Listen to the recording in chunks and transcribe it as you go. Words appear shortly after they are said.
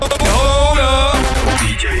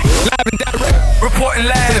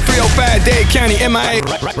County, MIA.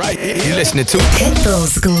 Right. You listening to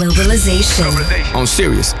Pitbull's Globalization on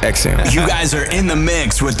Sirius XM. You guys are in the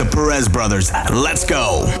mix with the Perez brothers. Let's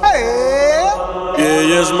go. Y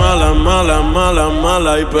ella es mala, mala, mala,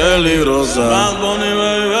 mala y peligrosa.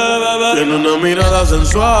 Tiene una mirada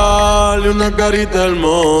sensual y una carita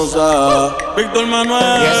hermosa. Víctor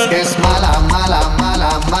Manuel. Y es que es mala, mala,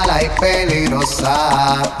 mala, mala y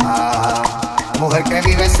peligrosa. Mujer que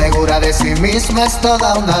vive segura de sí misma es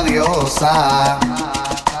toda una diosa.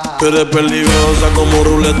 Tú eres peligrosa como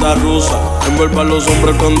ruleta rusa. Envuelve a los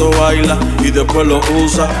hombres cuando baila y después los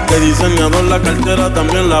usa. De diseñador la cartera,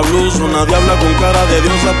 también la blusa. Nadie habla con cara de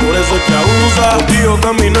diosa, por eso es que abusa. Contigo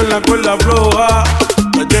camino en la cuerda floja.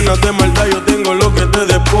 Te llenas de maldad, yo tengo lo que te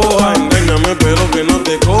despoja. Engáñame pero que no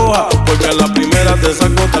te coja, porque a la primera te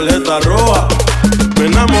saco tarjeta roja. Me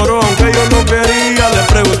enamoró aunque yo no quería. Le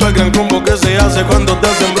pregunto al gran combo qué se hace cuando te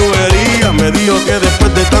hacen brujería. Me dijo que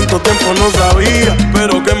después de tanto tiempo no sabía,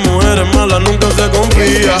 pero que mujeres malas nunca se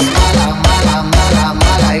confía. Es mala, mala, mala,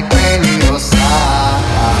 mala y peligrosa.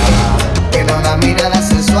 Tiene una mirada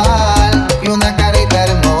sensual y una carita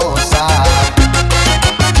hermosa.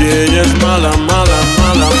 Y ella es mala, mala,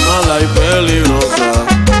 mala, mala y peligrosa.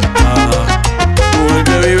 Mujer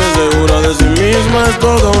que vive segura de sí misma es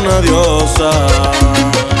toda una diosa.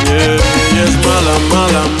 Ella es mala,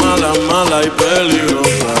 mala, mala, mala y peligrosa.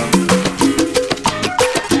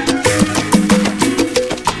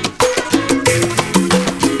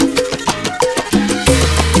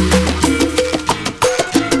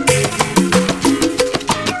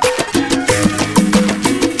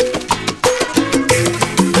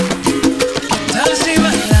 Tal si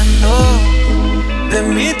bailando de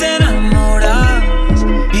mí te enamoras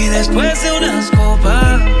y después de unas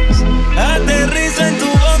copas aterrizo en tu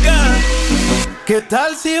boca. ¿Qué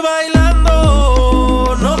tal si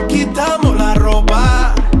bailando nos quitamos la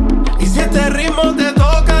ropa y si este ritmo te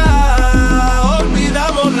toca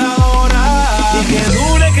olvidamos la hora? Y que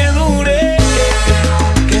dure, que dure,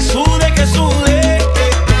 que sude, que sude.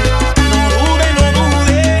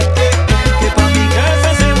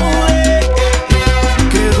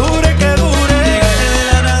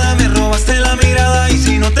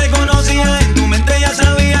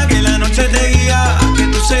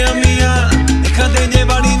 Sea mía, déjate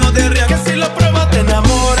llevar y no te rías. Que si lo pruebas te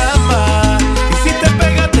enamoras más, y si te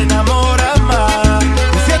pegas te enamoras más,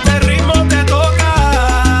 y si este ritmo te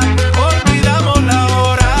toca olvidamos la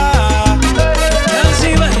hora.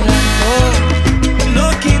 Así bailando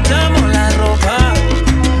nos quitamos la ropa,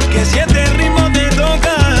 que si este ritmo te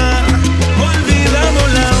toca olvidamos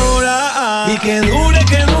la hora. Y que dure,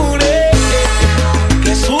 que dure,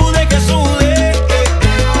 que sude, que sude.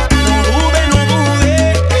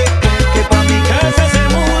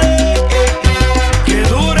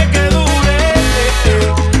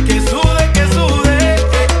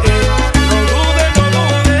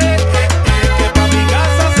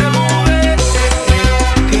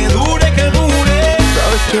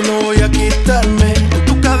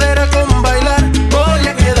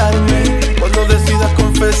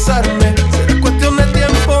 Será cuestión de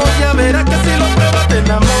tiempo, ya verás que si lo pruebas te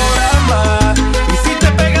enamoras más, y si te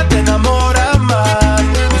pegas te enamoras más,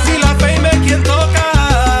 y si la fame es quien toca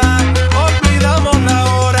olvidamos la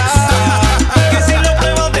hora. Que si lo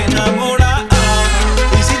pruebas te enamoras,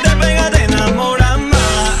 y si te pegas te enamoras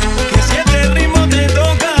más, que si este ritmo te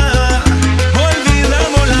toca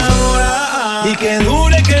olvidamos la hora. Y que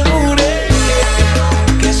dure, que dure,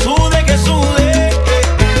 que sude, que sude.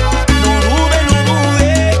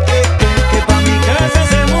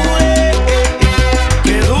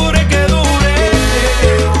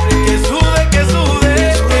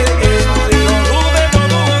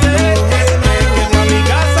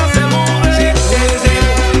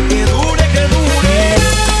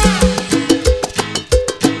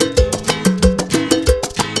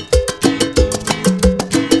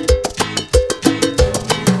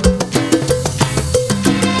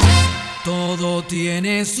 Todo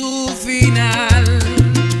tiene su final.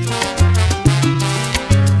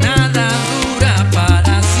 Nada dura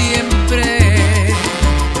para siempre.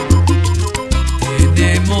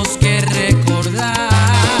 Tenemos que recordar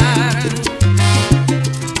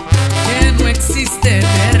que no existe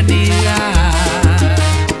eternidad.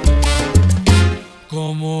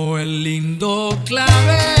 Como el lindo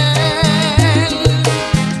clavel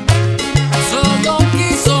solo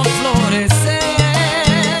quiso florecer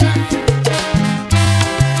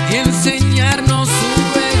y enseñarnos su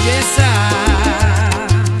belleza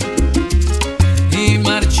y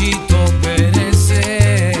marchito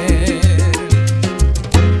perecer.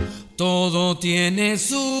 Todo tiene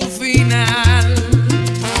su final.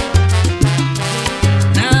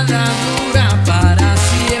 Nada dura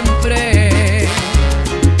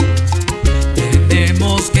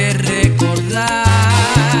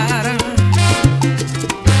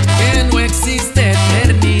existe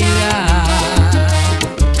eternidad.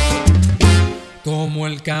 Como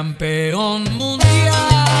el campeón mundial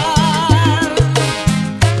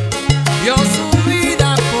dio su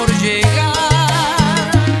vida por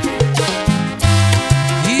llegar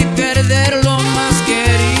y perder lo más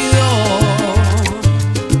querido,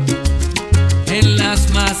 en las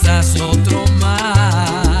masas otro más.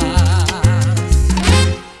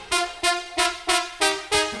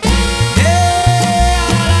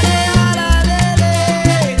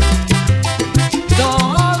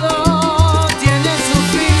 Todo tiene su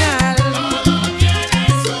final.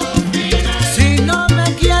 Si no me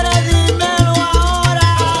quieres, dímelo ahora.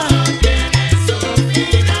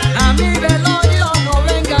 A mi velorio no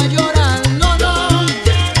venga a llorar, no, no.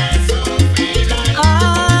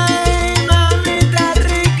 Ay, mamita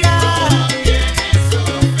rica,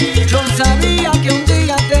 yo sabía que un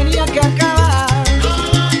día tenía que acabar.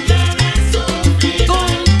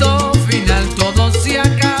 Punto final, todo se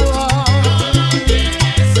acabó.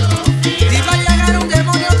 Y va a llegar un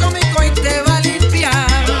demonio atómico y te va a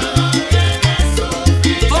limpiar.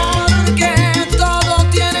 Porque todo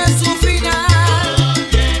tiene su final.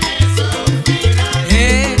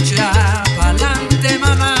 Echa pa'lante,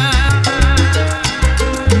 mamá.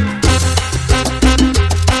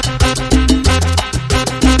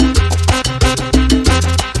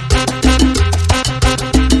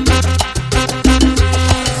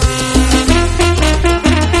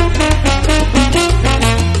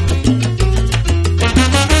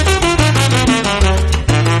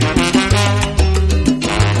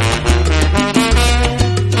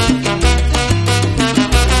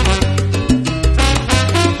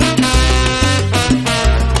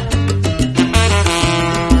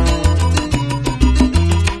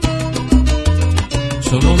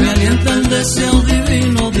 Solo me alienta el deseo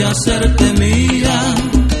divino de hacerte mía,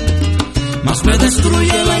 mas me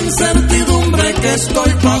destruye la incertidumbre que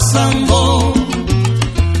estoy pasando.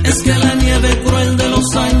 Es que la nieve cruel de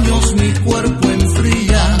los años mi cuerpo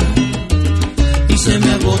enfría y se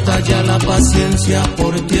me agota ya la paciencia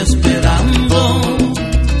por ti esperando.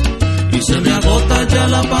 Y se me agota ya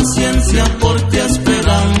la paciencia por ti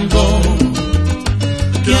esperando.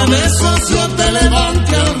 Que a veces yo te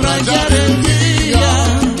levante al rayar el día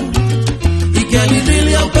y que el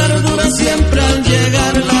idilio perdure siempre al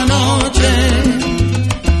llegar la noche.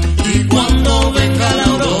 Y cuando venga la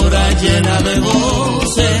aurora llena de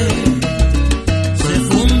goce, se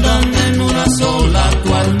fundan en una sola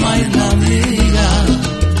tu alma y la mía.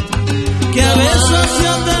 Que a veces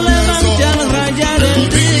yo te levante al rayar el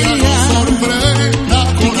día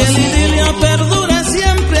y que el idilio perdure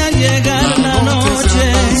siempre al llegar la noche.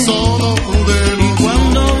 Y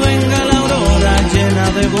cuando venga la aurora llena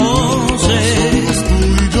de goce,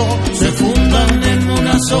 se fundan en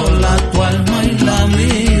una sola tu alma y la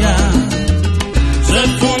mía. Se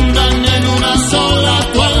fundan en una sola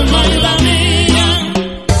tu alma y la mía.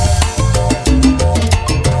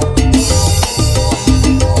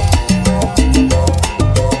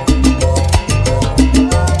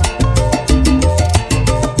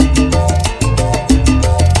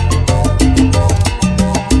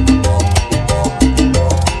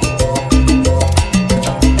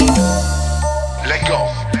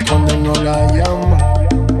 Cuando no la llamo,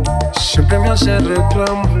 siempre me hace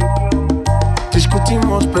reclamo.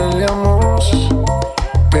 Discutimos, peleamos,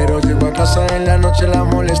 pero llego a casa en la noche, la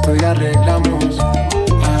molesto y arreglamos.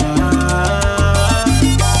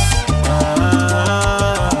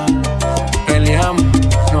 Peleamos,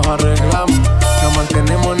 nos arreglamos, nos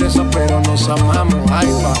mantenemos en esa, pero nos amamos.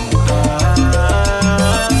 Ahí vamos.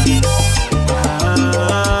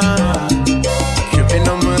 Qué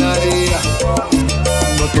pena me daría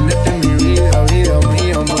no tenerte en mi vida, vida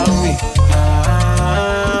mía, mami.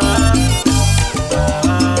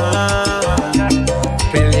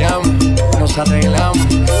 Peleamos, nos arreglamos,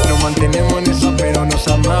 nos mantenemos en esa, pero nos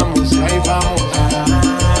amamos. Ahí vamos.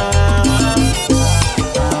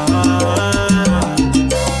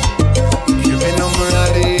 Qué pena me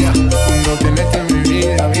daría no tenerte en mi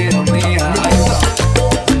vida, vida mía.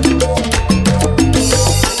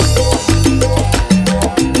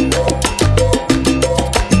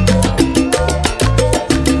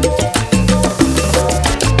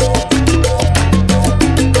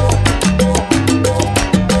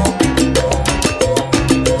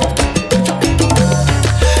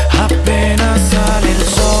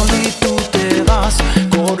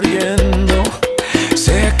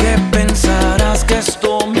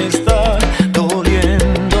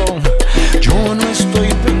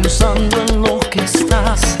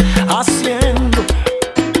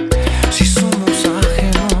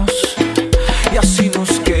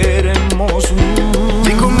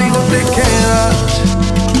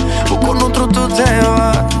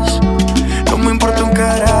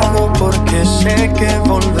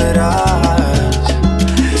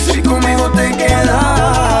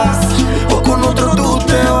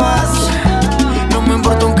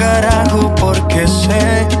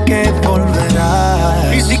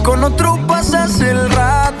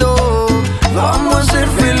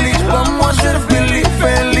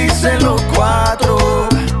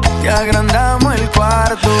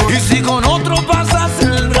 si con otro pasas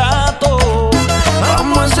el rato.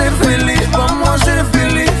 Vamos a ser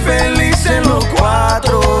felices los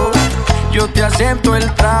cuatro. Yo te acepto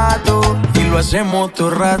el trato y lo hacemos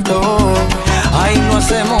todo rato. Ay, lo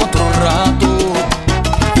hacemos otro rato.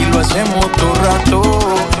 Y lo hacemos todo rato.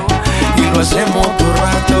 Y lo hacemos todo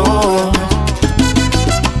rato.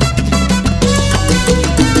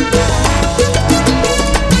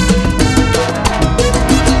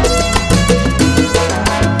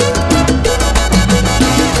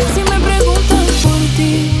 Si me preguntan por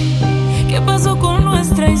ti, ¿qué pasó con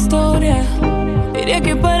nuestra historia? Diría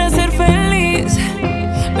que para ser feliz,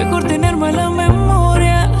 mejor tener mala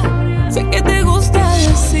memoria. Sé que te gusta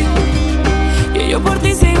decir que yo por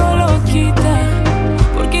ti sigo loquita,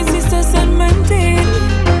 porque insistes en mentir.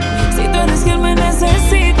 Si tú eres quien me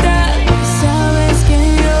necesita, sabes que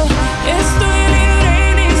yo estoy libre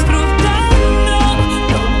y disfrutando.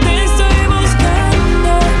 No te estoy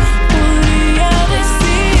buscando. Podría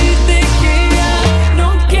decirte que ya no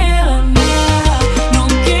queda nada, no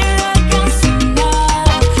queda casi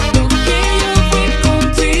nada. Lo que yo fui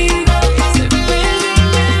contigo se perdió y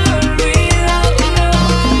me lo olvidado.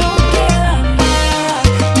 No queda nada,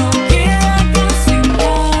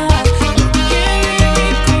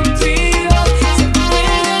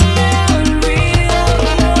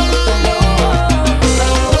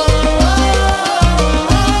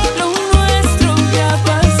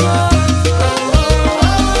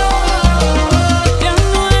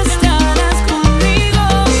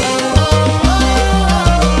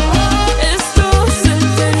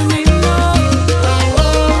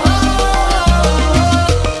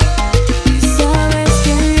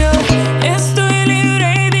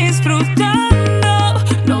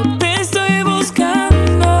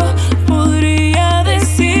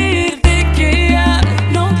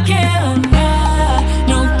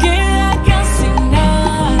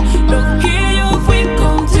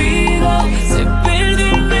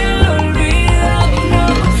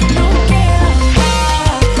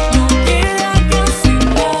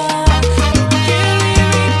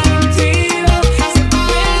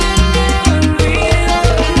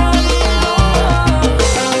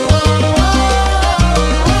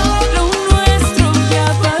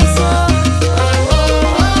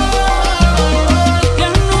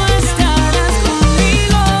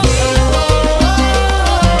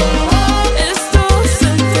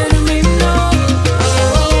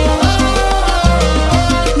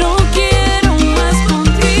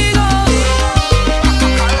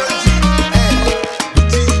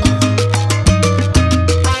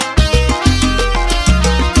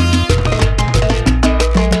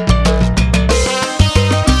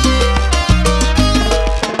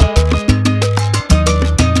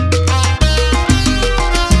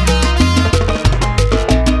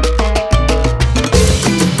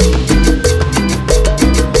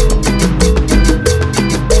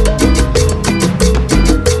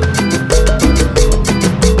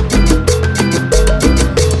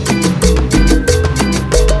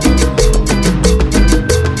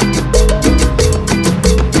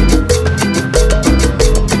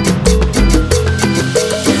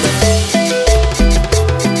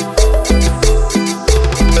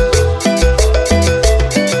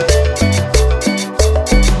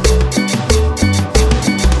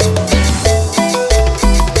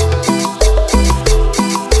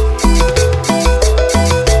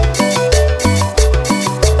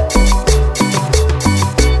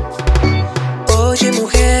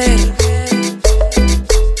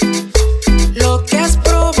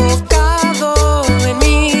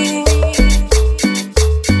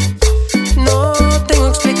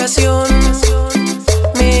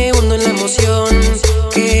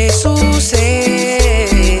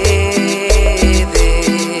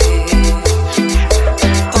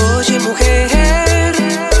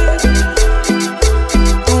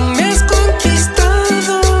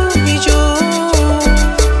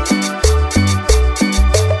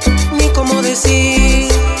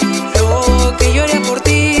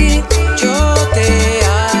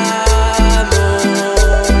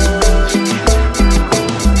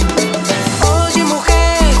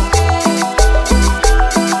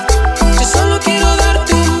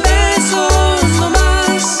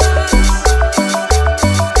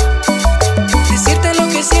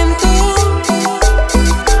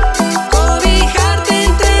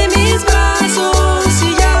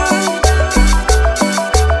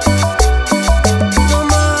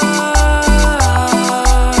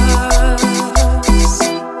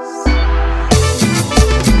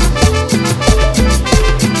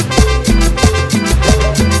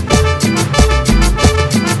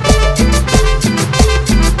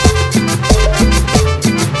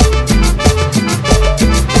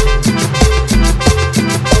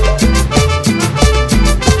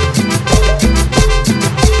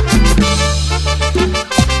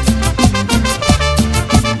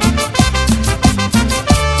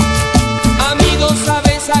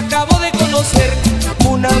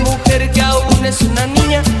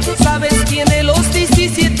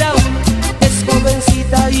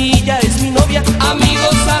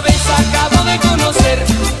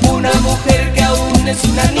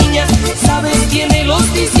 ella, sabes, tiene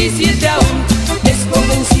los 17 aún. Es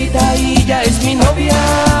jovencita y ya es mi novia.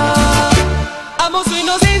 Amo su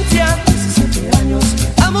inocencia, 17 años.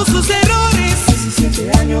 Amo sus errores,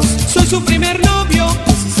 17 años. Soy su primer novio,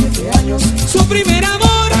 17 años. Su primer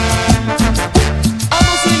amor.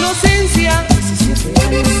 Amo su inocencia, 17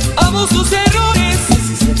 años. Amo sus errores,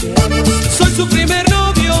 17 años. Soy su primer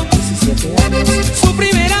novio, 17 años. Su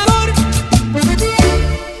primer amor.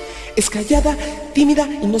 Es callada, tímida,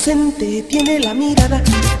 inocente, tiene la mirada.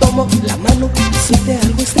 Tomo la mano, siente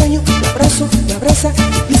algo extraño. Me abrazo, me abraza,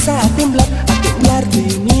 empieza a temblar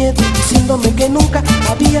de miedo, diciéndome que nunca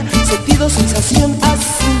había sentido sensación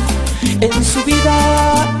así en su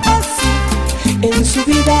vida, así en su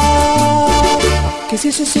vida. Que si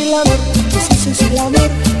eso es el amor, que si eso es el amor,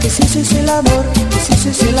 que si eso es el amor, que si eso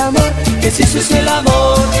es el amor, que si eso es el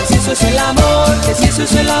amor, que si eso es el amor, que si eso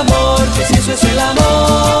es el amor, que si eso es el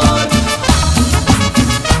amor.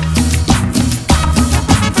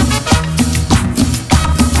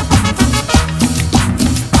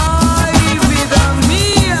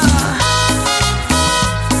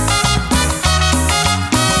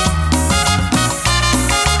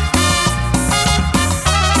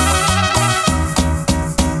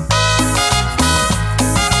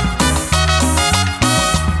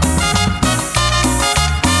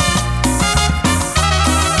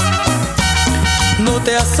 No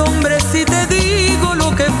te asombres si te digo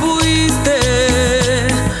lo que fuiste,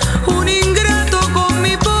 un ingrato con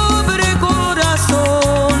mi pobre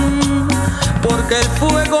corazón, porque el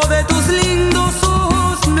fuego de tus lindos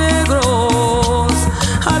ojos negros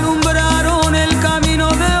alumbraron el camino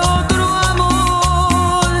de otro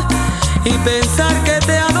amor, y pensar que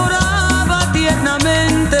te adoraba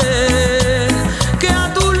tiernamente, que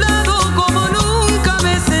a tu lado como nunca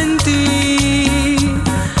me sentí,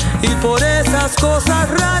 y por esas cosas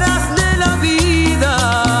raras de la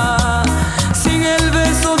vida, sin el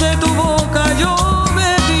beso de tu boca yo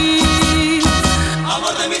me vi.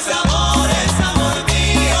 Amor de mis amores, amor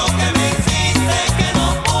mío, que me hiciste, que no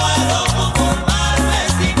puedo conformarme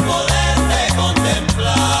sin poderte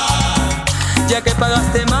contemplar. Ya que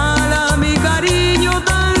pagaste mal a mi cariño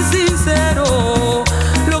tan sincero,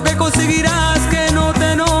 lo que conseguirás que no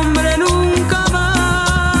te nombre nunca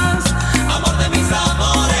más. Amor de mis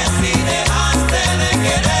amores, si dejaste de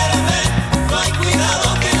quererme, no hay cuidado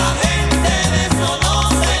que la gente de eso no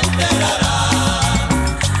se enterará.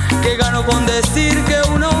 Que gano con decir que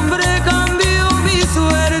un hombre cambió mi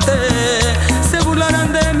suerte, se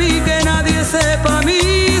burlarán de mí, que nadie sepa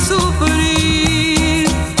mi sufrir.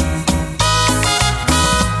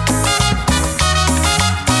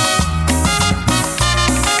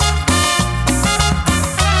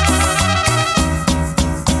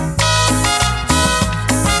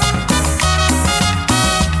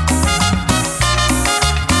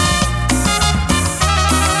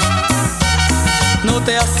 No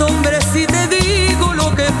te asombres si te digo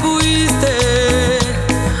lo que fuiste,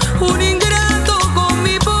 un ingrato con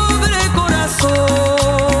mi pobre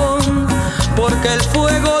corazón, porque el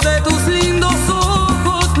fuego de tus lindos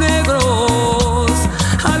ojos negros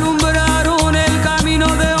alumbraron el camino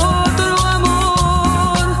de otro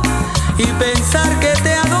amor, y pensar que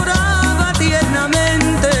te adoraba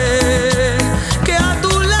tiernamente, que a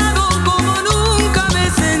tu lado como nunca me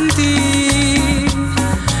sentí,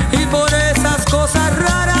 y por esas cosas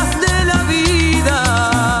raras de la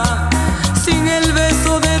vida,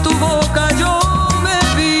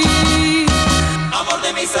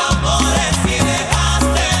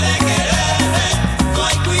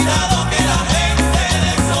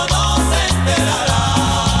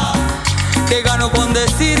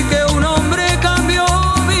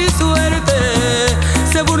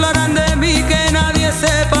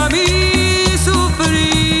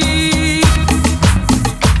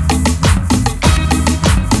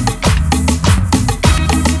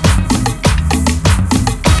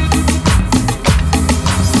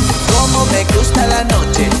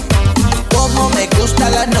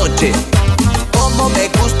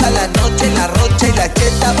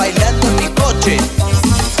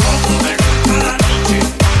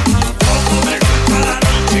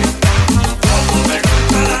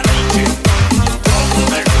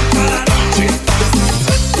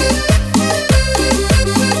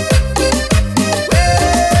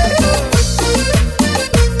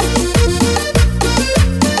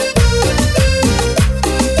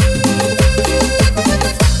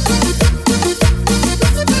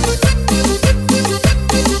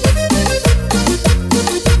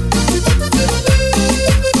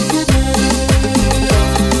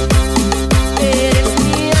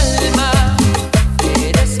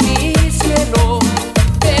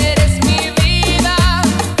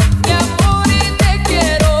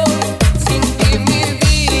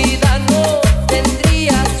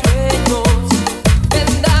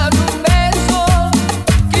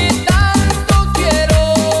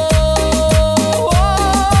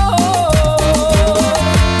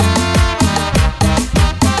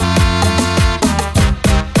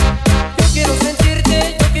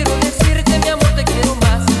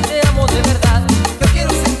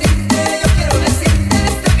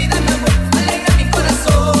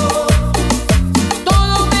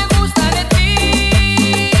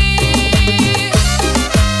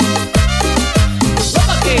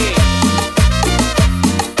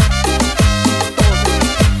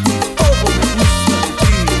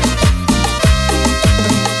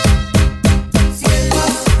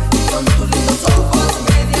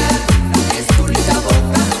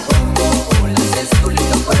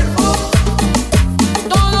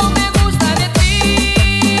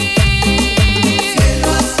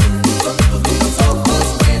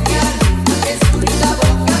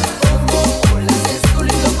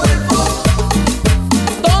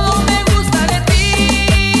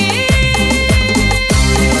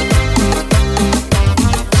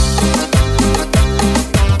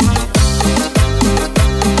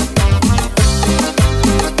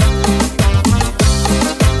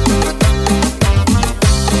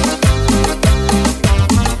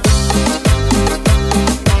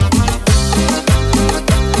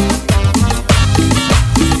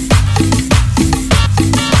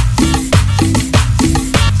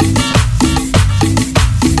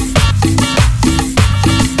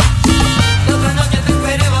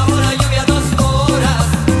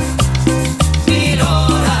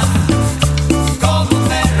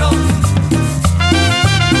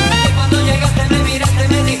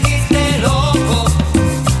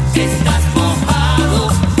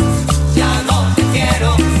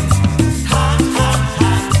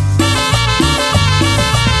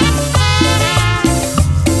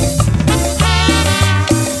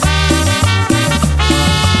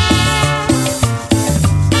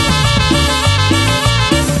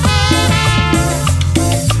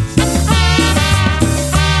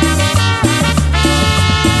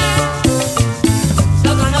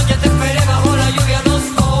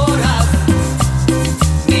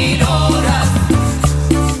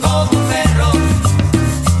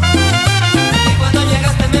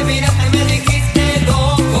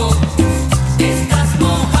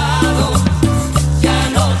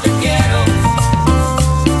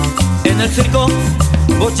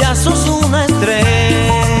 sos una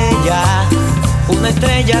estrella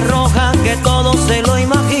roja que todo se lo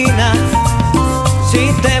imagina.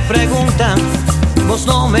 Si te preguntan, vos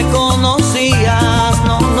no me conocías,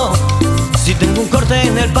 no. Si tengo un corte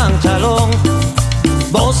en el pantalón,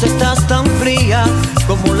 vos estás tan fría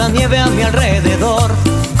como la nieve a mi alrededor.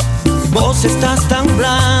 Vos estás tan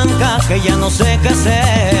blanca que ya no sé qué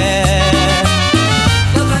hacer.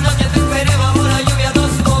 La otra noche te esperé bajo la lluvia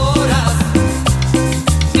 2 horas,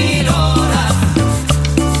 1000 horas,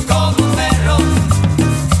 como un perro.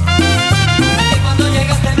 Y cuando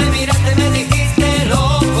llegaste me miraste, me dijiste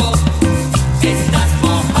loco, estás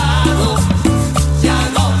mojado, ya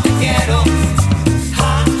no te quiero.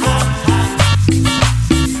 Ja, ja, ja.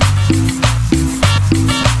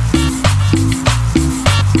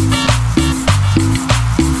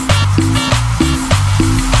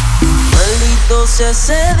 Si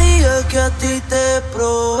ese día que a ti te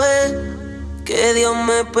probé, que Dios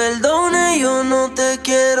me perdone, yo no te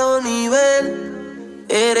quiero ni ver.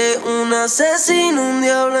 Eres un asesino, un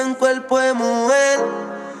diablo en cuerpo de mujer,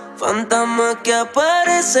 fantasma que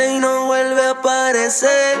aparece y no vuelve a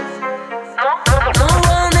aparecer. No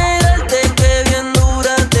voy a negarte que bien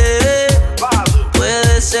dura te ve.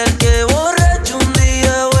 Puede ser que borracho un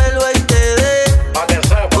día vuelva y te dé.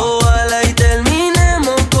 Ojalá y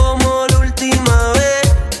terminemos como la última vez.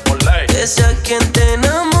 Que sea quien te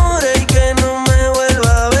enamore y que no me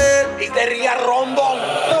vuelva a ver. Y te ría rondón.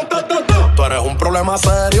 Tú eres un problema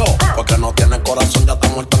serio, porque no tienes corazón, ya está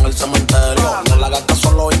muerto en el cementerio. No le hagas caso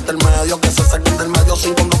a los intermedios, que se saquen del medio.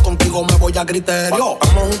 Si no contigo me voy a criterio.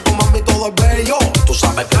 Estamos juntos, mami, todo es bello. Tú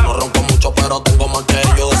sabes que no ronco mucho, pero tengo más que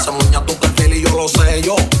yo. De ese muña tu perfil y yo lo sé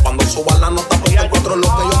yo. Cuando subas la nota, pues te encuentro lo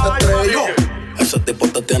que yo te estrello. Ese tipo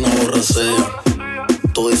te tiene aborrecida.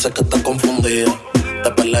 Tú dices que estás confundida. Te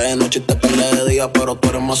peleé de noche y te peleé de día, pero tú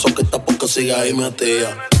eres masoquista porque sigues ahí metida.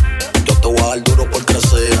 Yo te voy a dar duro por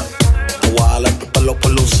crecer, te voy a jalar tu pelo por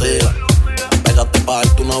lucir. Pégate pa'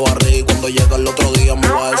 darte una barriga y cuando llega el otro día me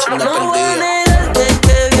voy a decir una perdida. No voy a negarte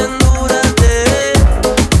que bien dura te ve.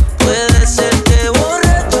 Puede ser que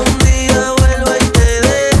borracho un día vuelva y te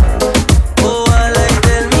dé. Ojalá y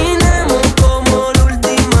terminemos como la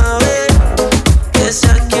última vez. Que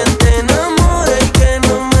sea quien te enamore y que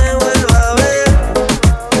no me vuelva a ver.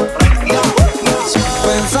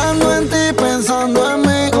 Pensando en ti, pensando en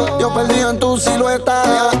mí, yo perdido en tu silueta.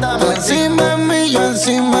 Tú encima de mí, yo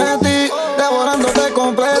encima de ti, devorándote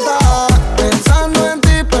completa. Pensando en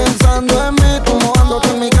ti, pensando en mí, tú mojándote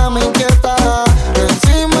en mi cama inquieta.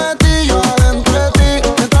 Encima de ti, yo adentro de ti,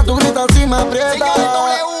 mientras tú gritas y me aprietas.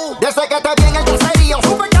 Desde que te vi en el caserío,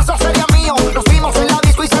 supe que eso sería mío. Nos vimos en la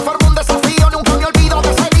disco y se formó un desafío. Nunca me olvido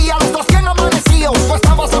de ese día, los dos bien amanecidos. Tú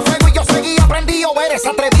estabas a fuego y yo seguía prendido. Eres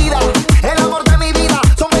atrevida, el amor de mi vida.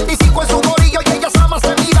 Son 25 en su gorillo y ella está más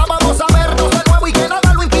temida. Vamos a vernos de nuevo y que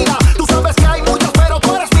nada lo impida. Tú sabes que hay muchos, pero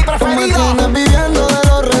tú eres mi preferida. Tú me tienes viviendo de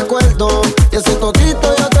los recuerdos.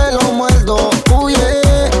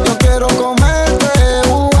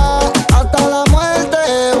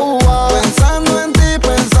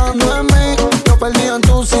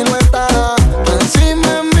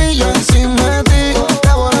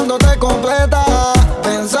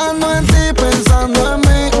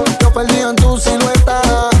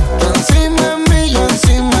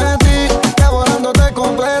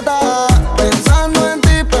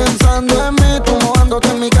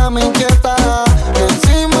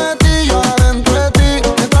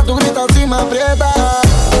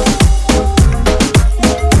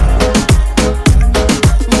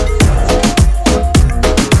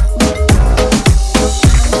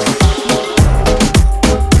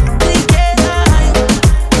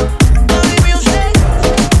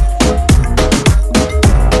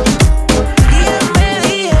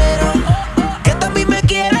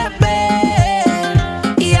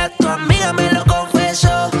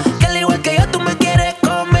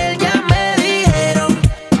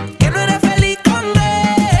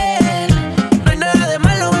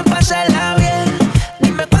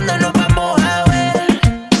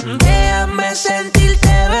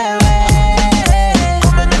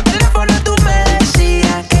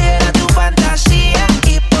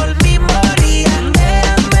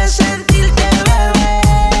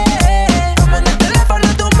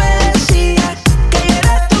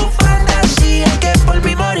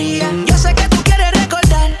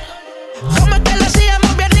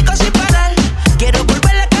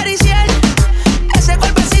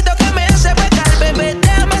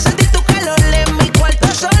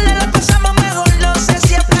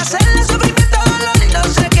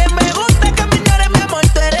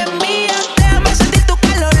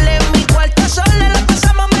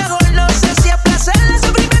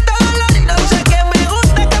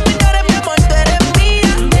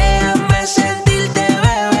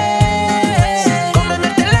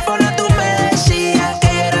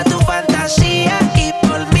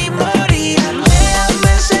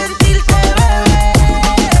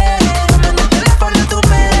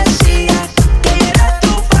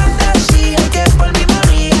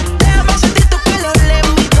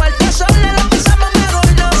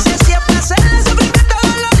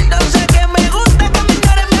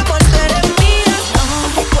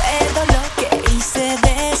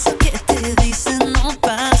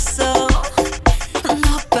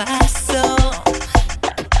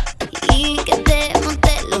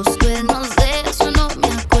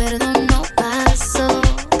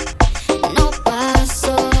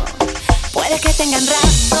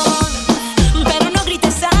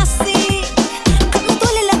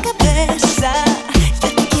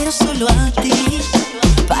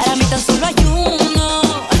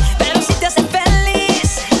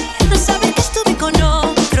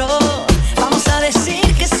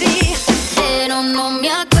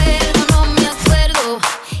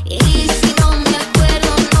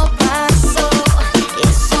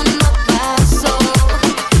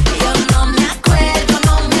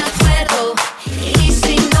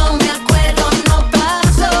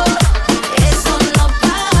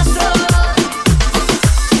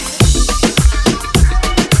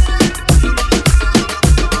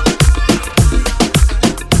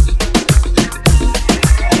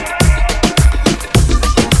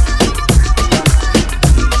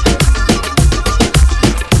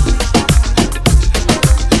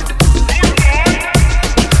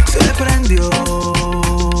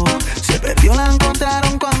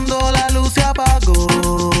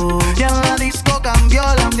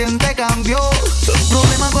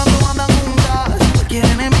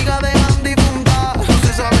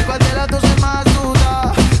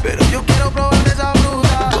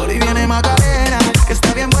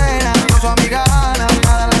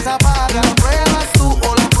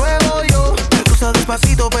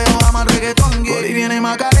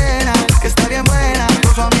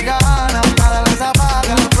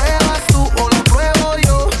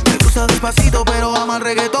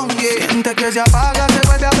 yeah. Siente que se apaga, se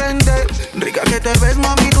vuelve a prender. Rica que te ves,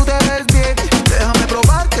 mami, tú te ves bien. Déjame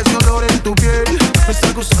probar que ese olor en tu piel me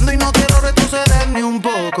está gustando y no quiero retroceder ni un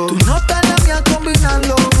poco. Tu nota y la mía combinan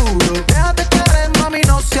lo duro. Déjate querer, mami,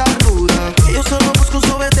 no seas ruda. Yo solo busco un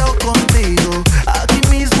sobeteo contigo, aquí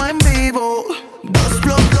mismo en vivo. Dos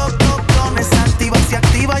blones, activa, se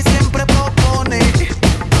activa y siempre propone.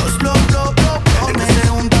 Dos blones, se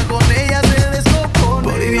junta con ella, se descompone.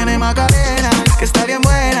 Por ahí viene Macarena, que está bien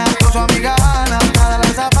buena, con su amiga Ana, nada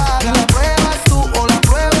la apaga. ¿La pruebas tú o la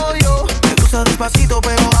pruebo yo? Me gusta despacito,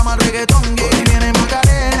 pero ama el reggaetón, yeah. Por ahí viene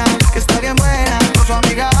Macarena, que está bien buena, con su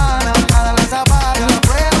amiga Ana, nada la apaga. ¿La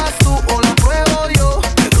pruebas tú o la pruebo yo?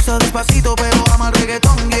 Me gusta despacito, pero ama el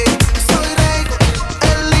reggaetón, yeah. Soy rey,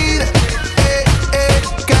 el líder,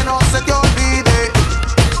 que no se te olvide.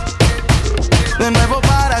 De nuevo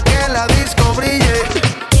para que la disco brille.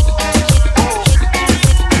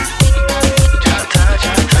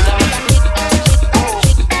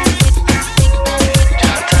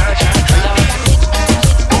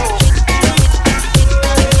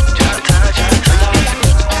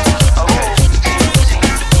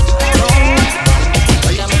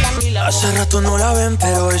 Hace rato no la ven,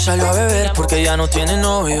 pero hoy salió a beber porque ya no tiene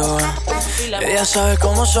novio. Ella sabe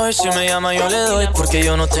cómo soy, si me llama yo le doy porque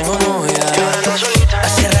yo no tengo novia.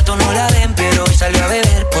 Hace rato no la ven, pero hoy salió a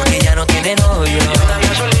beber porque ya no tiene novio.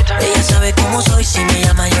 Ella sabe cómo soy, si me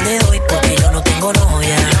llama yo le doy porque yo no tengo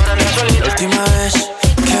novia. La última vez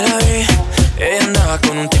que la vi, ella andaba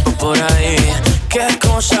con un tipo por ahí. Qué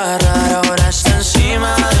cosa rara, ahora está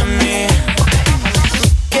encima de mí.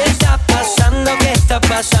 ¿Qué está pasando? ¿Qué está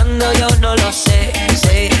pasando? Yo no lo sé,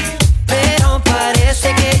 sé. Pero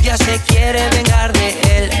parece que ella se quiere vengar de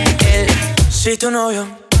él. Si tu novio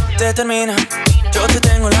te termina, yo te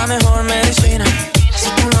tengo la mejor medicina. Si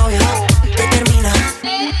tu novio te termina,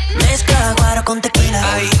 mezcla guaro con tequila.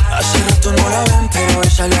 Ay, hace rato no la ven, pero hoy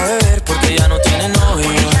salió a beber porque ya no tiene novio.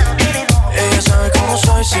 Ella sabe cómo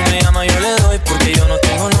soy, si me llama yo le doy porque yo no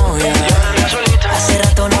tengo novia. Hace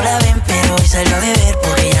rato no la ven, pero hoy salió a beber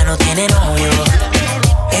porque ya no tiene novio.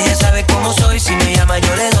 Ella sabe cómo soy, si me llama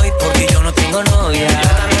yo le doy porque yo no tengo novia.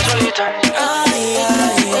 Ay,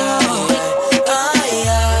 ay,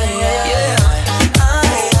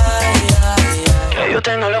 que yo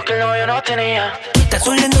tengo lo que el novio no tenía. Tan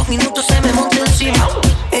solo en 2 minutos se me monta encima.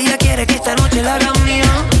 Ella quiere que esta noche la haga mía,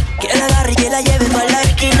 que la agarre y que la lleve pa' la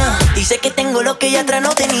esquina. Dice que tengo lo que ella atrás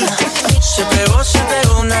no tenía. Se pegó,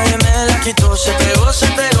 nadie me la quitó. Se pegó,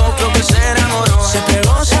 creo que se enamoró. Se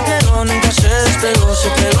pegó, nunca se despegó. Se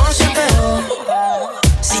pegó.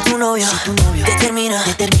 Si tu novio te termina,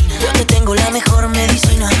 yo te tengo la mejor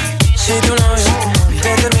medicina. Si tu novio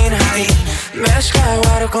te termina, mezcla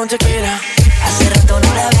guaro con tequila. Hace rato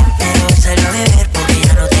no la ven, pero hoy salió a beber porque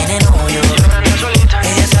ya no tiene novio.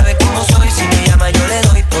 Ella sabe cómo soy, si me llama yo le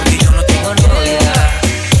doy porque yo no tengo novia.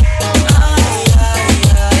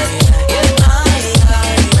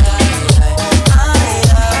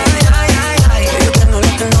 Yo tengo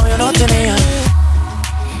lo que el novio no tenía.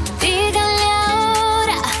 Díganle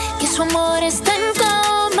ahora que su amor está en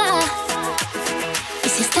coma. Y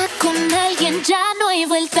si está con alguien ya no hay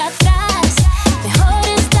vuelta atrás. Mejor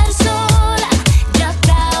estar sola, ya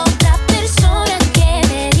habrá otra persona que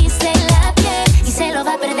me dice la piel y se lo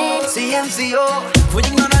va a perder. CMCO, voy a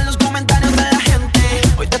ignorar los comentarios de la gente.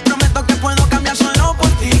 Hoy te prometo que puedo cambiar solo por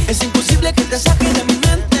ti. Es imposible que te saques de mi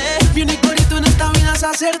mente. Mi único rito en esta vida es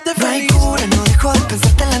hacerte feliz. No hay cura, no dejo de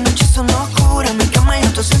pensarte en la noche, eso no cura. Mi cama y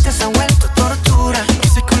otros sientes se ha vuelto tortura. No hay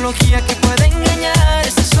psicología que pueda engañar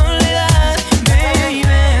esta soledad,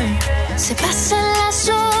 baby. Se pasan las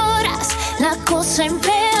horas, la cosa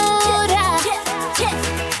empeora.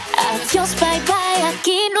 Adiós, bye bye,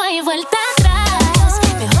 aquí no hay vuelta atrás.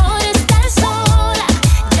 Mejor estar sola,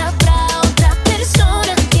 ya habrá otra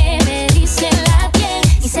persona que me dice la piel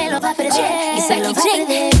y se lo va a perder. Y se lo va a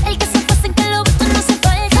perder. El que se pasa en que lo gusto no se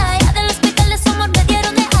falta. Ya del hospital de su amor me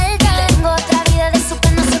dieron de alta. Tengo otra vida de su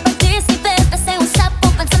que no soy partícipe. Besé un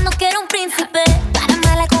sapo pensando que era un príncipe. Para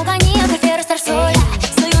mala compañía prefiero estar sola.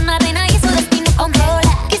 Soy una reina y su destino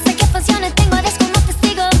controla. Quise que funcione, tengo a Dios como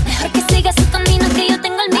testigo. Mejor que siga su camino que yo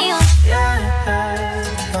tengo el mío.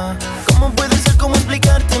 ¿Cómo puede ser? ¿Cómo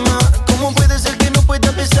explicarte más? ¿Cómo puede ser que no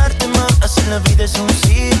pueda besarte más? Así la vida es un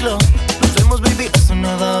ciclo. Nos vemos, baby, hasta un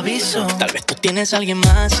nuevo aviso. Tal vez tú tienes a alguien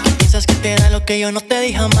más que piensas que te da lo que yo no te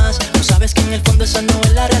di jamás. No sabes que en el fondo esa no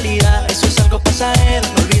es la realidad. Eso es algo pasajero,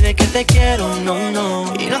 no olvides que te quiero,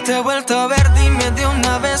 no. Y no te he vuelto a ver, dime de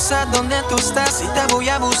una vez a dónde tú estás y te voy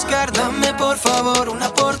a buscar. Dame por favor una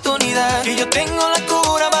oportunidad, que yo tengo la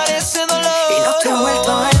cura para ese dolor. Y no te he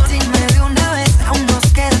vuelto a ver, dime de una vez, aún nos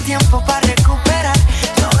queda tiempo para recuperar.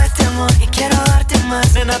 Yo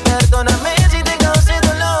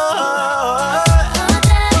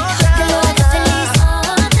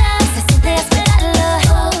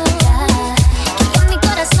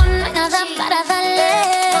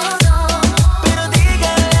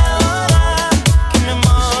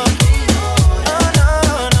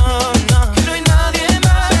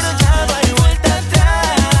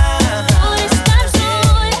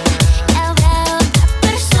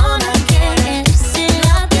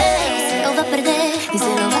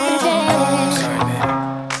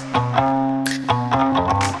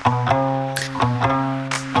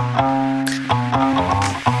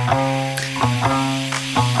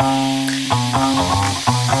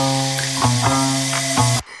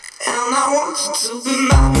want you to be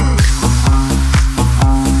mine.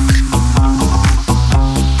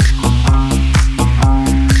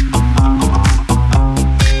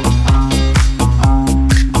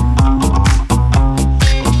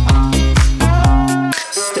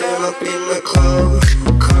 Stand up in the club,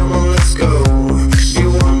 come on, let's go. She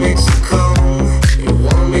want me to come, you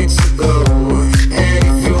want me to go. And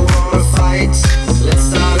if you wanna fight, let's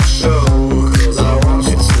start a show. 'Cause I want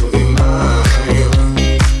you to be mine.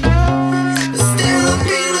 Stand up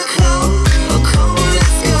in the club, come on,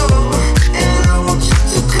 let's go. And I want you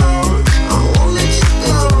to come, I won't let you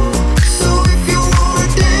go. So if you wanna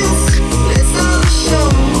dance, let's start a show.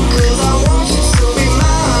 'Cause I want you to be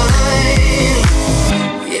mine.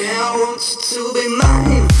 Yeah, I want you to be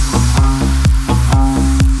mine.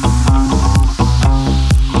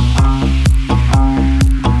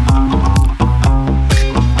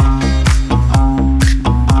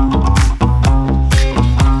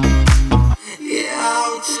 Yeah, I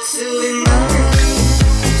want you to be mine.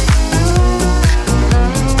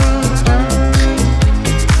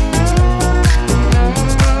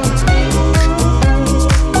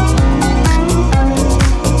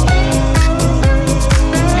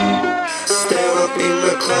 Stand up in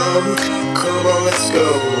the club, come on, let's go.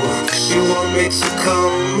 She want me to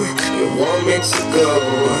come, you want me to go.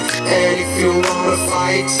 And if you wanna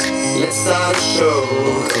fight, let's start a show.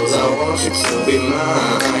 'Cause I want you to be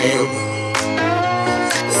mine.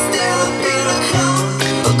 Stand up in the club,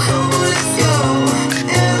 come on, let's go.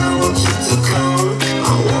 And I want you to come,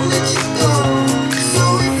 I won't let you go. So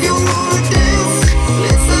if you wanna dance,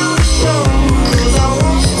 let's start a show. 'Cause I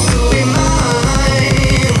want you to be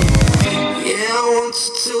mine. Yeah, I want you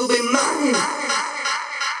to be mine.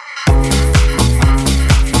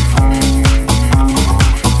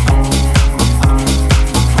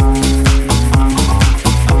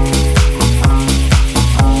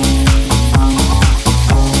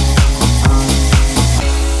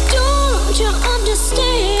 Don't you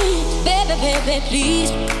understand, baby, baby,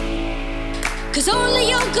 please? 'Cause only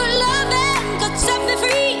your good loving could set me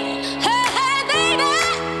free. Hey, hey, baby,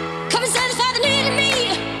 come and satisfy the need in me.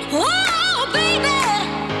 Oh, baby,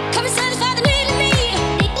 come and satisfy the need in me.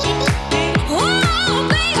 Oh,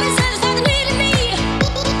 baby, come and satisfy the need in me.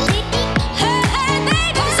 Hey, hey,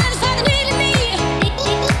 baby, come and satisfy the need in me.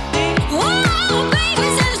 Oh, baby, come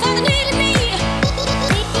and satisfy the need in me.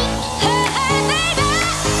 Hey, hey, baby.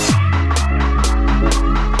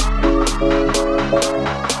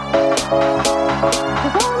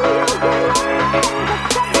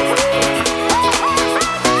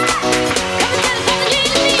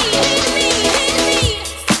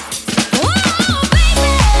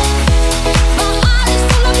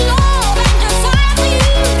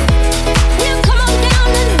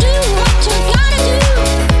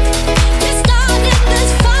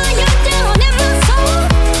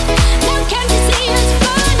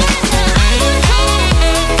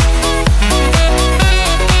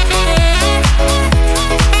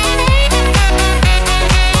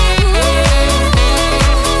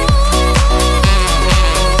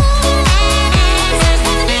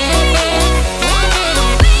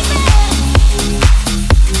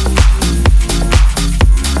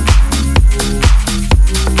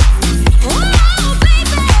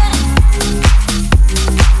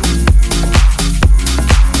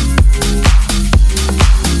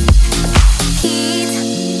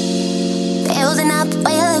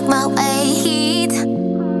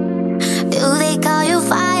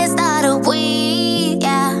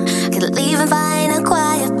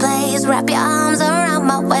 Wrap your arms around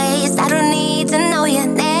my waist. I don't need to know your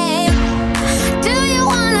name. Do you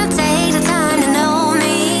wanna take the time to know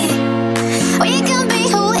me? We can be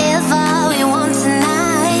whoever we want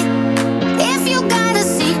tonight. If you got a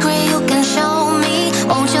secret you can show me.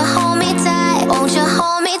 Won't you hold me tight? Won't you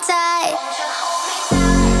hold me tight?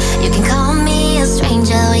 You can call me a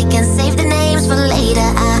stranger. We can save the names for later.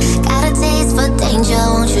 I got a taste for danger.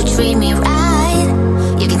 Won't you treat me right?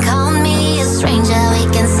 You can call me a stranger. We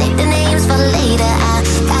can save the names for later. I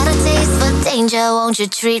got a taste for danger. Won't you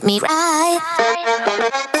treat me right?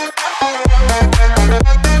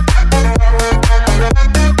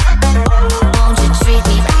 Won't you treat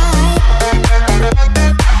me right?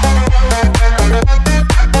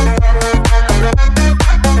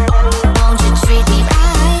 Won't you treat me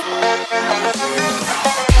right?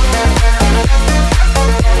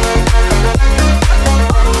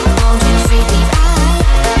 Won't you treat me right?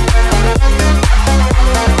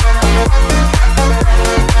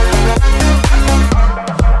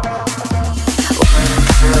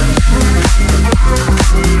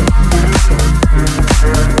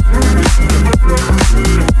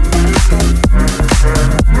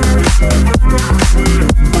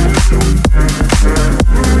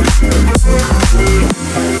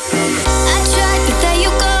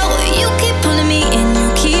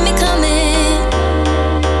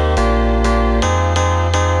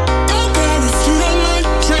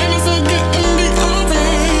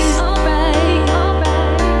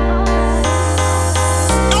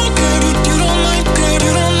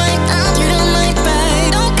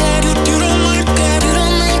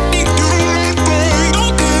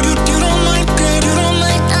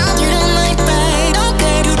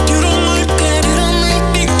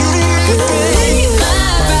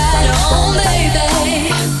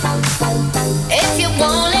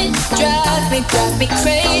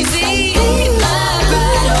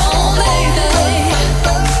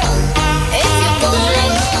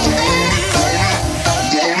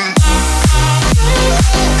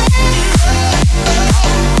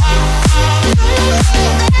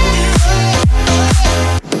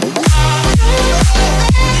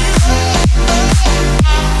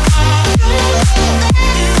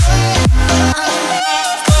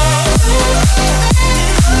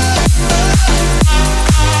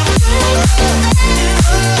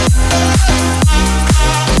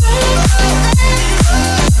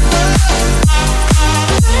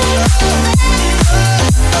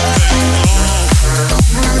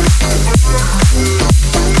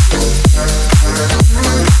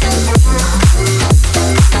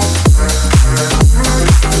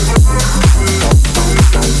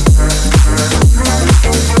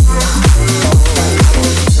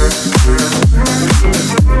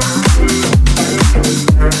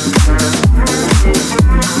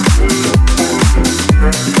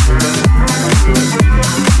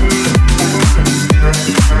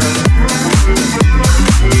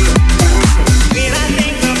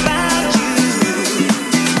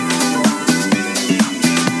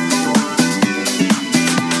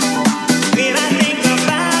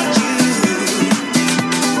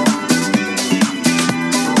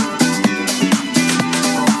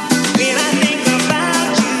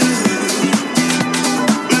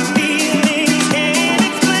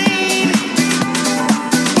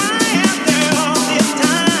 Why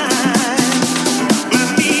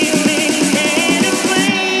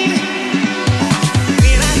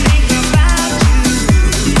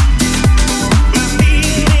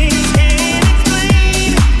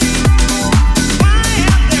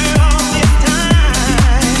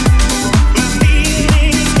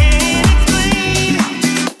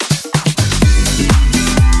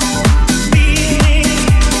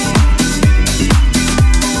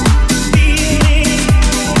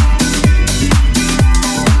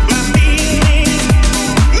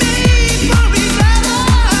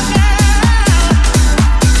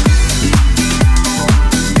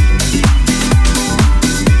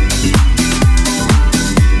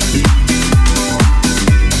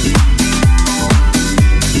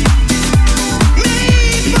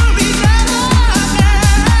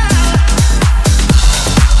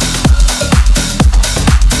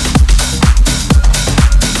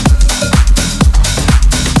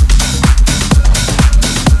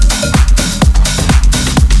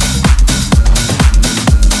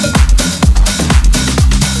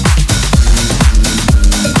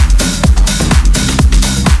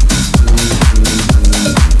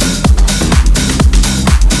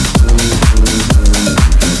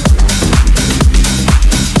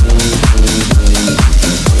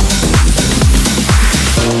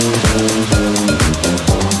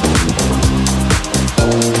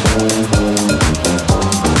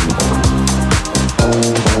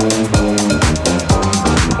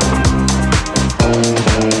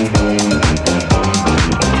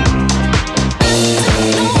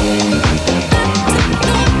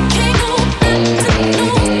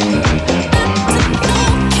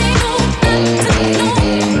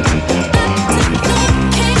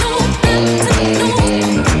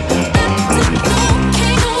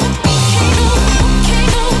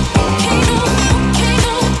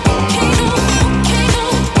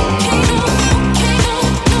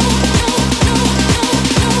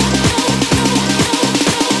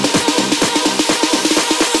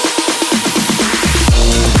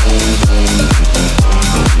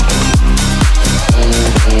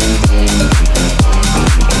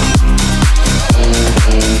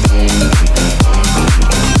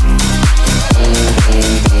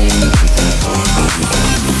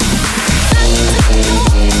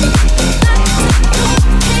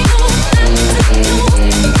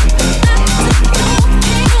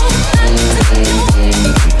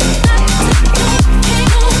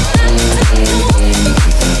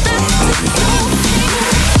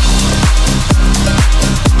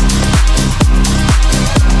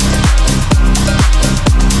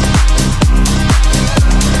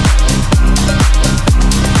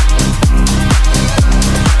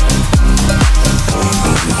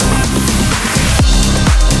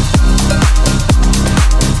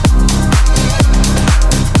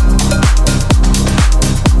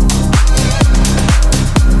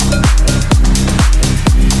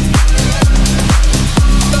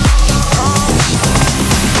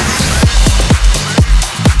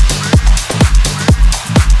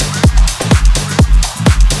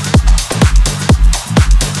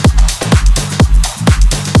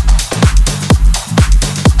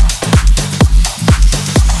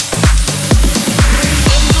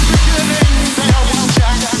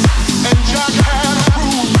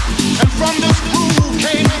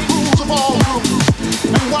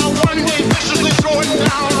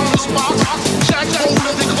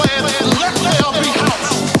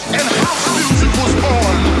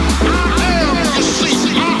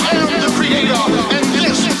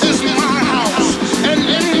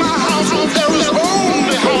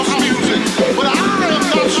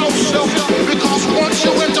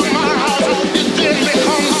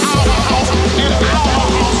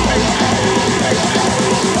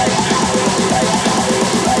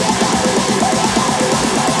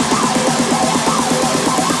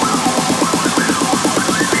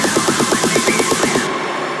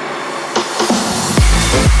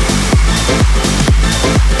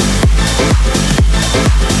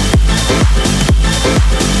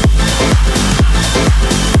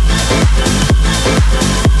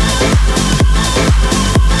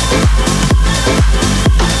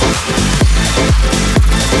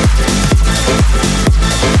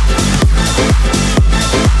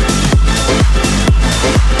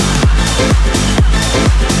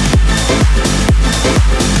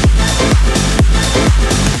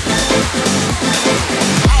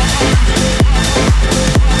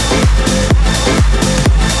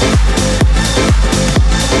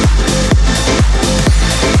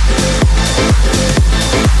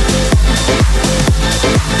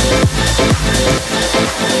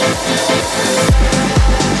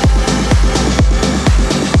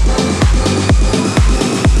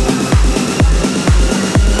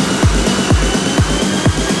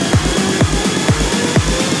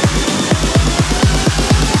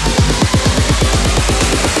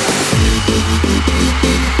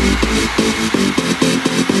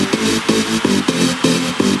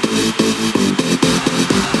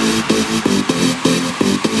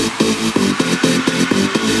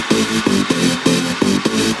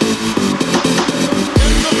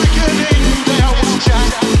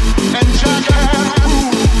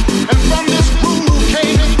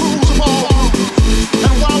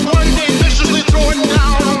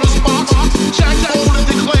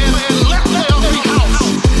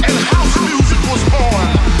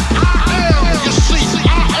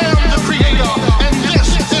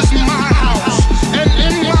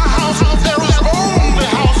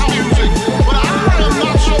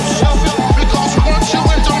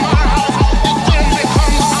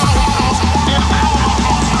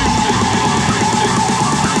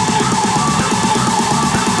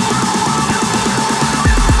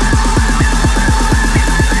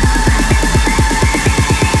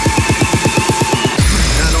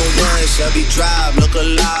look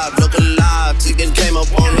alive, look alive. Chicken came up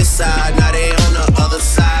on this side, now they on the other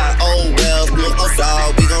side. Oh well, look up,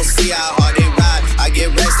 dog, we gon' see how hard they ride. I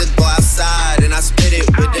get rest to go outside, and I spit it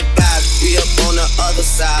with the guys. We up on the other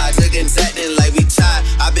side, chickens acting like we tied.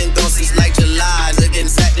 I've been gone since like July,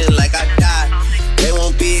 chickens acting like I died. They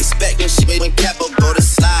won't be expecting shit when Capo go to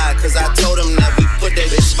slide. Cause I told them that we put that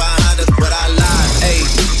bitch behind us, but I lied.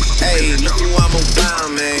 Hey, look who I'm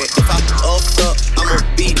around, man. If I up, I'ma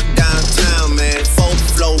beat downtown, man. Full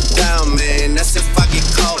flow down, man. That's if I get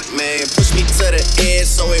caught, man. Push me to the edge,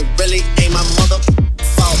 so it really ain't my mother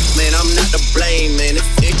fault, man. I'm not to blame, man.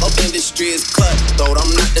 If up industry is cutthroat,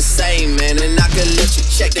 I'm not the same, man. And I can let you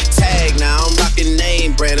check the tag. Now I'm rocking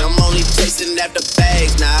name brand. I'm only chasing after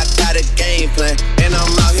bags. Now I got a game plan, and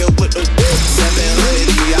I'm out here with the 700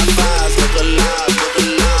 3i5s. Look alive, look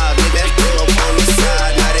alive. They back up on the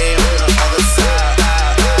side. Now they on the other side.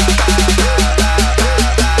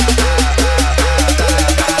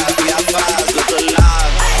 3i5s, look alive.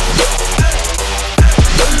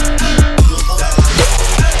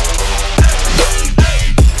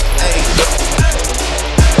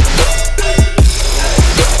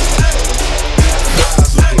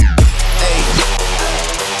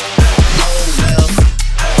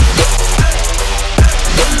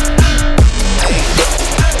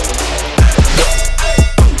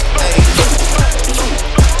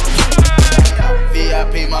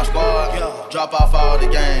 Drop off all the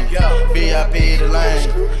game. VIP the lane,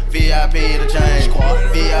 VIP the chain.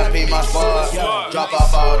 VIP my squad. Drop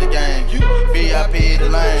off all the game. VIP the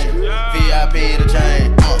lane, VIP the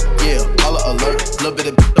chain. Yeah, color alert. Little bit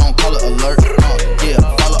of don't call it alert. Yeah,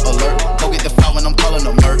 color alert. Go get the file when I'm calling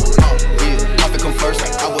a murk. Yeah, profit come first.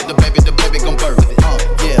 I with the baby come birth.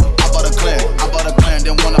 Yeah, I bought a clan,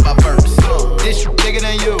 then one of our birds. This bigger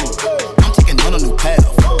than you. I'm taking on a new path,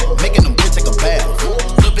 making them bitch take a bath.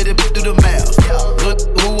 Little bit of do the math. Look,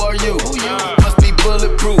 who are you? Must be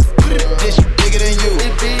bulletproof. This bigger than you.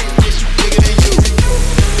 This bigger than you.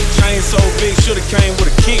 Chain so big, shoulda came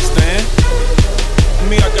with a kickstand.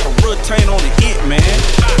 Me, I got a rotain on the hit, man.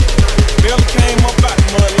 Barely came up out the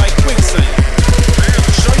mud like quicksand.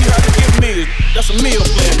 Show you how to get meal. That's a meal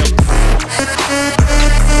plan.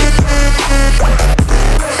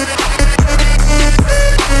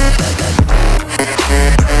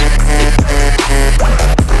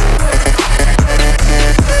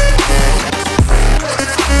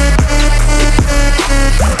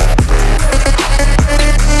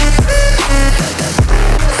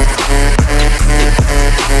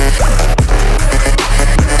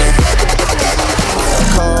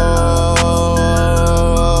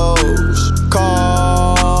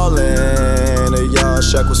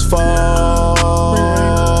 Check was fall.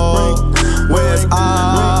 Where's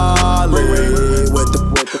Ollie with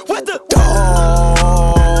the dog?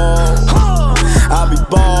 I be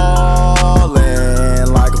ballin'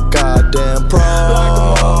 like a goddamn pro.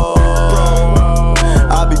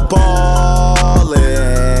 I be ballin'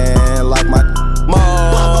 like my mo.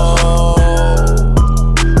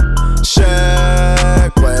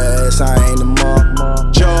 Check West, I ain't the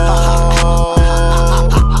Joe.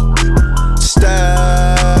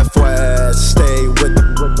 Stay with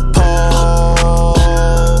the pole.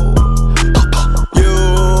 You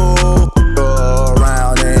go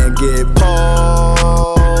around and get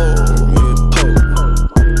pulled.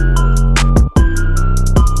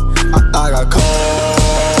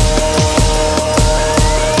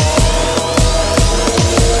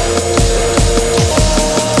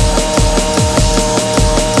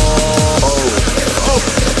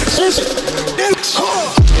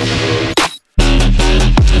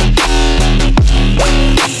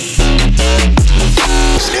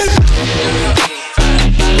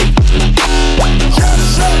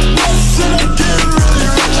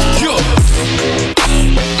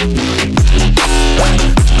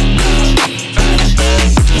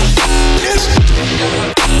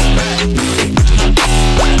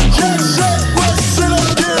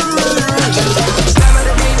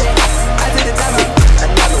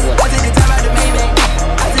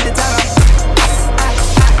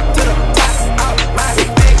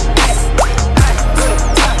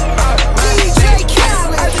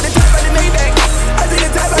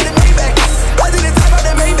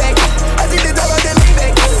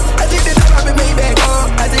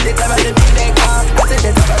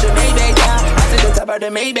 I got the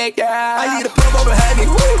Maybach, yeah. I see the purple behind me,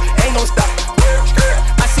 woo, ain't gon' stop.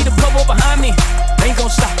 I see the purple behind me, ain't gon'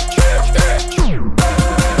 stop.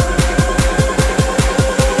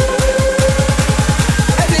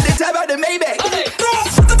 I see the top out the Maybach.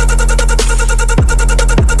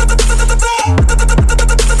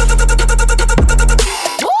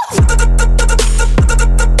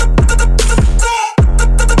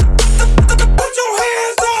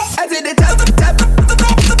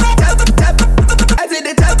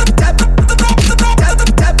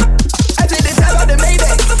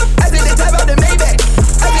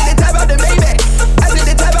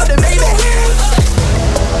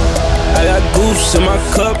 ice in my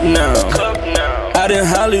cup now. Out in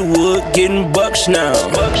Hollywood, getting bucks now.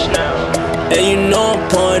 And you know I'm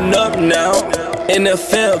pouring up now.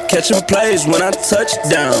 NFL, catching plays when I touch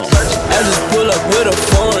down. I just pull up with a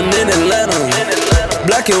foreign in Atlanta.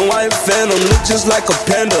 Black and white phantom, look just like a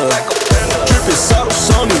panda. Drippin'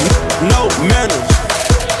 sauce on me, no manners.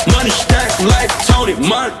 Money stacked like Tony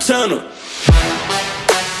Montana.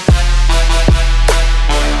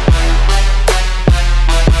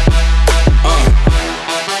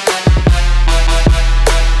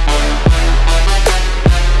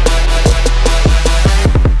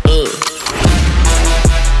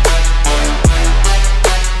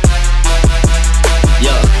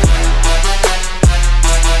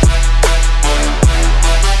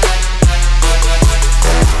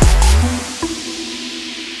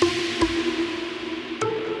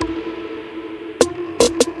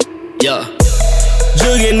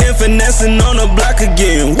 Jugging and finessing on the block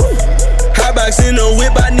again. Woo. Hot box in the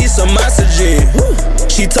whip, I need some oxygen. Woo.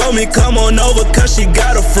 She told me come on over cause she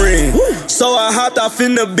got a friend. Woo. So I hopped off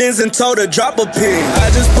in the Benz and told her drop a pin. I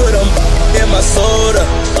just put a in my soda.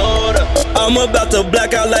 I'm about to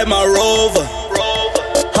black out like my Rover.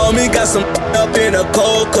 Homie got some up in a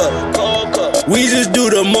cold cup. We just do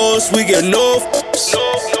the most, we get no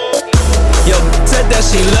Yo, said that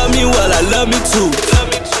she love me, well I love me too.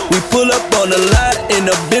 We pull up on the lot in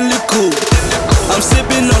a Bentley coupe. I'm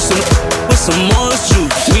sipping on some with some orange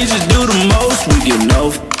juice. We just do the most, we get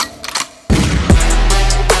no.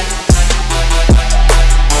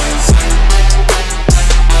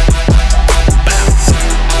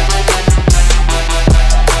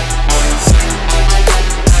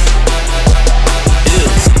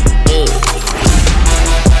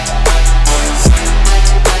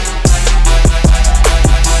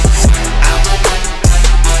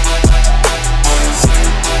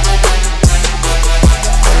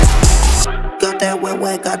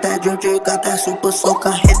 Got that drip drip, got that super soak.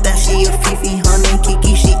 I hit that, she a Fifi, honey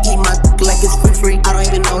Kiki. She eat my dick like it's free. I don't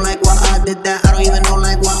even know like why I did that. I don't even know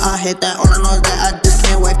like why I hit that. All I know is that I just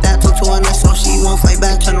can't wipe that. Talk to her next so she won't fight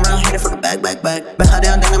back. Turn around, hit it for the back. Back her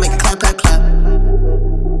down, then I make it clap. I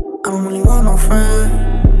don't really want no friends.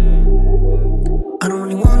 I don't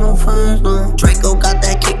really want no friends, no. Draco got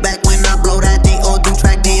that kickback when I blow that. They all do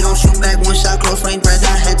track, they don't shoot back. One shot, close range, red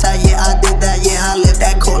dot, head tie. Yeah, I did that, yeah, I lived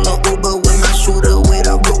that. Cola Uber with my shooter, with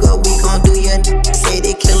a Ruger. We gon' do ya. Say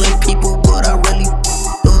they killing people, but I really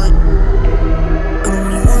do it. I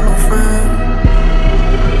don't really want no friends.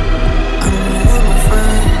 I don't really want no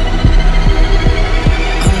friends.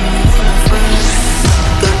 I don't really want no friends.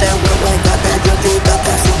 Got that wet, got that drip, got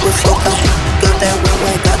that super soaker. Got that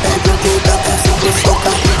wet, got that drip, got that super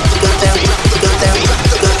soaker.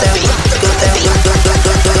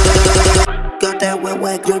 Got that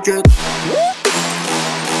wet, drip.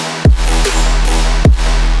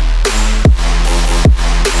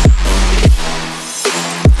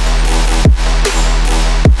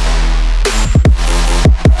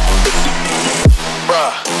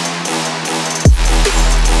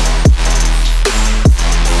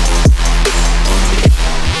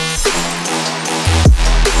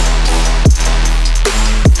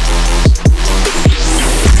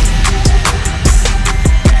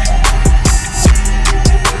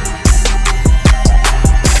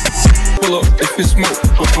 If it's smoke,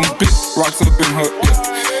 but them big rocks up in her ear.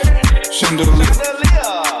 Chandelier,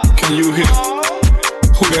 can you hear?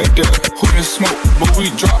 Who that there? Who can smoke? But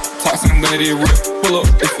we drop, tossing that it rip. Pull up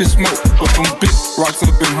if it's smoke, but them big rocks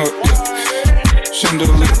up in her ear.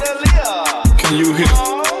 Chandelier, can you hear?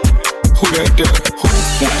 Who that there? Who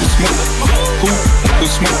want the smoke? Who want the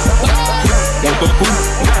smoke? Who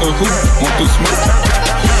want the smoke?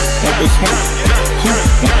 Want the smoke? Who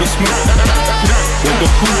want the smoke? Want the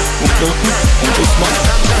smoke? Want the smoke? Want the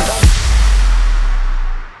smoke?